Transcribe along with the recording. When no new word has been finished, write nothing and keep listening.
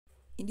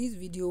In this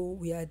video,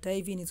 we are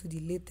diving into the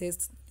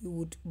latest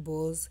Nollywood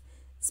buzz,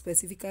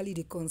 specifically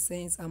the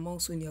concerns among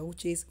Sonia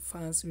Uche's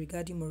fans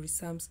regarding Maurice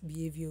Sam's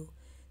behavior.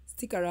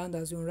 Stick around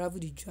as we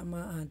unravel the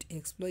drama and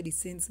explore the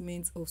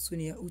sentiments of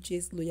Sonia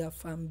Uche's loyal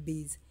fan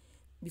base.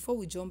 Before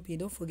we jump in,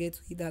 don't forget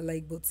to hit that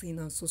like button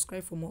and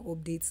subscribe for more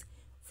updates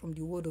from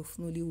the world of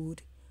Nollywood.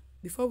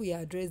 Before we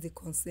address the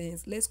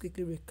concerns, let's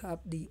quickly recap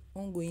the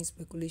ongoing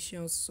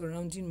speculations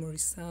surrounding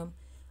Maurice Sam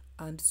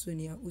and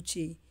Sonia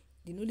Uche.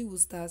 The Nollywood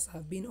stars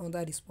have been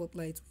under the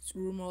spotlight with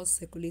rumors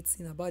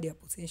circulating about their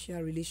potential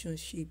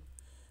relationship.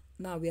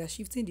 Now we are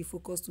shifting the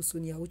focus to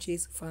Sonia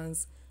Uche's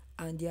fans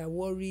and their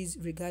worries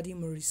regarding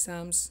Maurice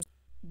Sam's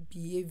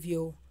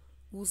behavior.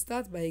 We'll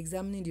start by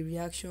examining the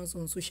reactions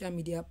on social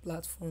media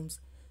platforms.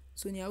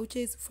 Sonia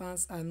Uche's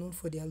fans are known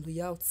for their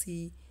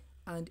loyalty,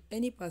 and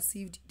any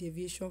perceived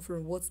deviation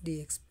from what they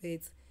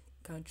expect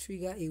can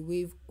trigger a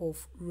wave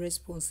of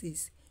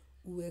responses.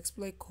 We will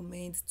explore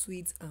comments,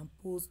 tweets, and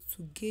posts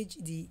to gauge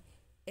the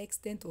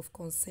extent of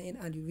concern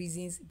and the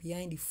reasons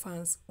behind the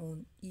fans'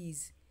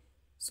 unease.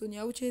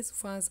 Sonia Uche's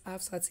fans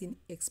have certain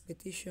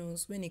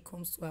expectations when it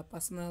comes to her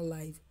personal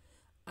life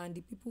and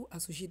the people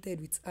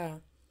associated with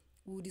her.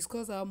 We will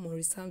discuss how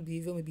Maurice Sam's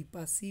behavior may be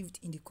perceived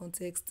in the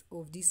context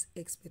of these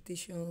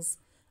expectations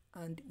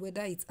and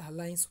whether it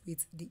aligns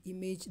with the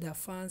image that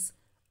fans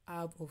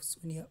have of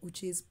Sonia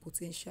Uche's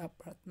potential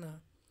partner.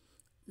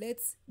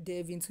 Let's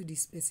delve into the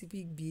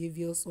specific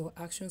behaviors or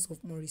actions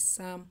of Maurice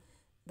Sam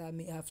that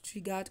may have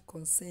triggered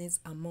concerns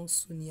among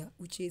Sonia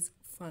Uche's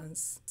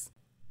fans.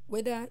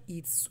 Whether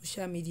it's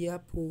social media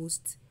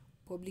posts,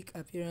 public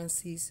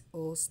appearances,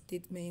 or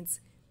statements,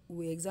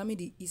 we will examine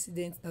the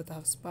incidents that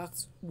have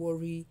sparked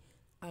worry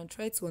and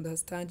try to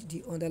understand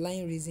the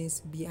underlying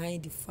reasons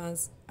behind the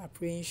fans'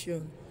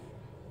 apprehension.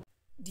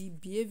 The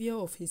behavior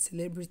of a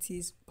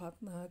celebrity's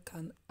partner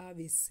can have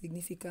a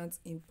significant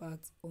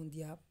impact on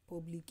their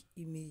public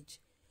image.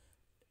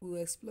 We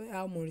will explore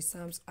how Maurice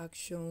Sam's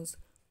actions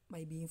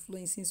might be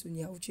influencing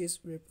Sonia Uche's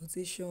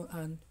reputation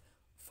and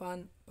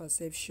fan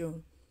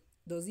perception.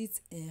 Does it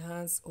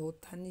enhance or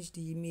tarnish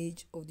the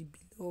image of the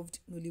beloved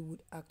Nollywood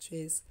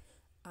actress?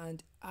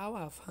 And how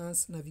are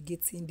fans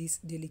navigating this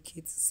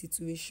delicate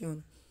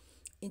situation?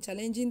 In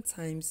challenging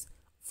times,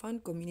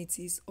 fan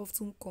communities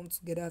often come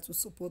together to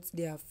support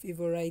their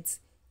favorite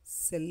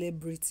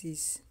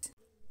celebrities.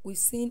 We've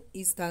seen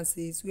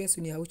instances where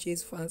Sonia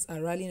Uche's fans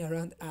are rallying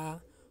around her,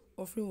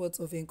 offering words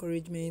of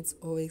encouragement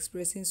or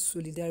expressing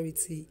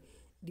solidarity.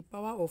 The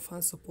power of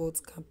fan support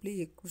can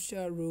play a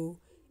crucial role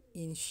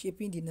in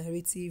shaping the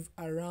narrative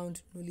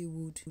around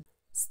Nollywood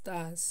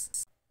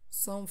stars.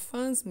 Some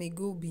fans may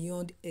go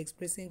beyond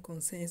expressing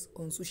concerns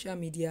on social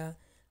media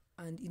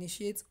and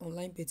initiate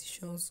online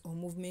petitions or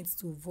movements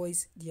to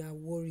voice their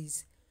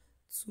worries.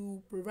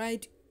 To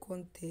provide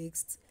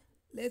context,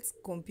 let's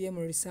compare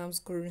Maurice Sam's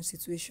current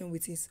situation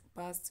with his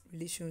past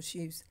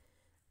relationships.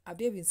 Have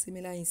there been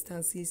similar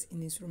instances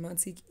in his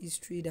romantic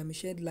history that may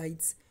shed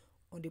light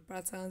on the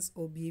patterns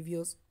or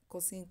behaviors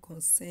causing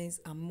concerns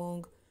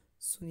among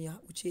Sonia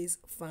Uche's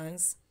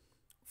fans?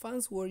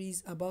 Fans'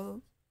 worries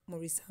about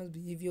Maurice Sam's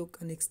behavior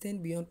can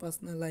extend beyond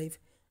personal life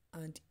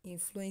and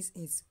influence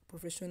his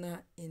professional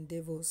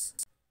endeavors.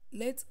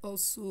 Let's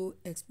also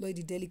explore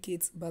the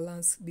delicate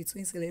balance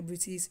between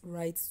celebrities'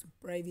 rights to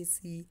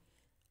privacy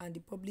and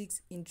the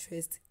public's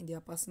interest in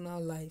their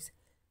personal lives.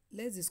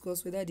 Let's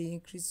discuss whether the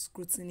increased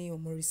scrutiny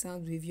on Maurice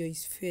Sam's behavior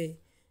is fair,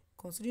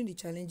 considering the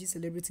challenges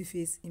celebrities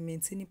face in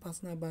maintaining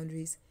personal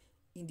boundaries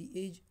in the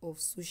age of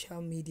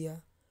social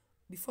media.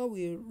 Before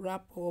we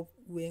wrap up,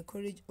 we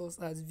encourage us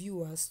as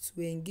viewers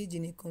to engage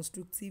in a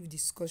constructive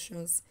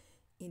discussions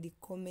in the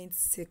comment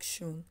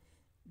section.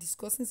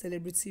 Discussing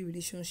celebrity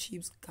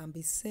relationships can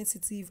be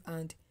sensitive,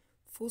 and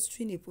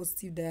fostering a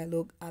positive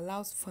dialogue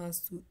allows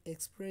fans to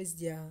express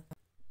their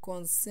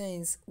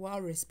concerns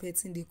while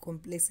respecting the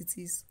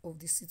complexities of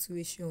the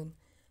situation.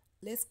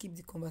 Let's keep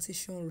the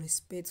conversation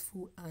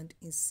respectful and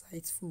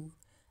insightful.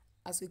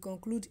 As we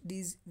conclude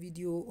this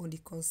video on the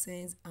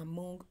concerns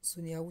among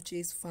Sonia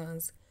Uche's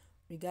fans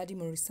regarding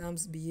Maurice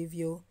Sam's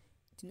behavior,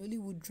 the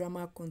Nollywood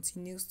drama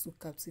continues to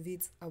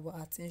captivate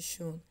our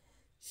attention.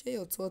 Share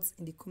your thoughts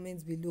in the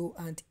comments below,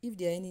 and if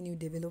there are any new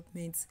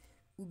developments,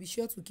 we'll be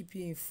sure to keep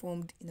you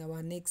informed in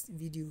our next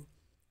video.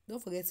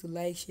 Don't forget to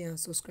like, share, and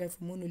subscribe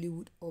for more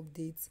Nollywood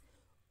updates.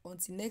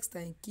 Until next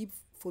time, keep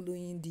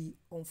following the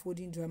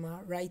unfolding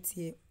drama right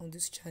here on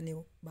this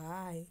channel.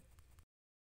 Bye.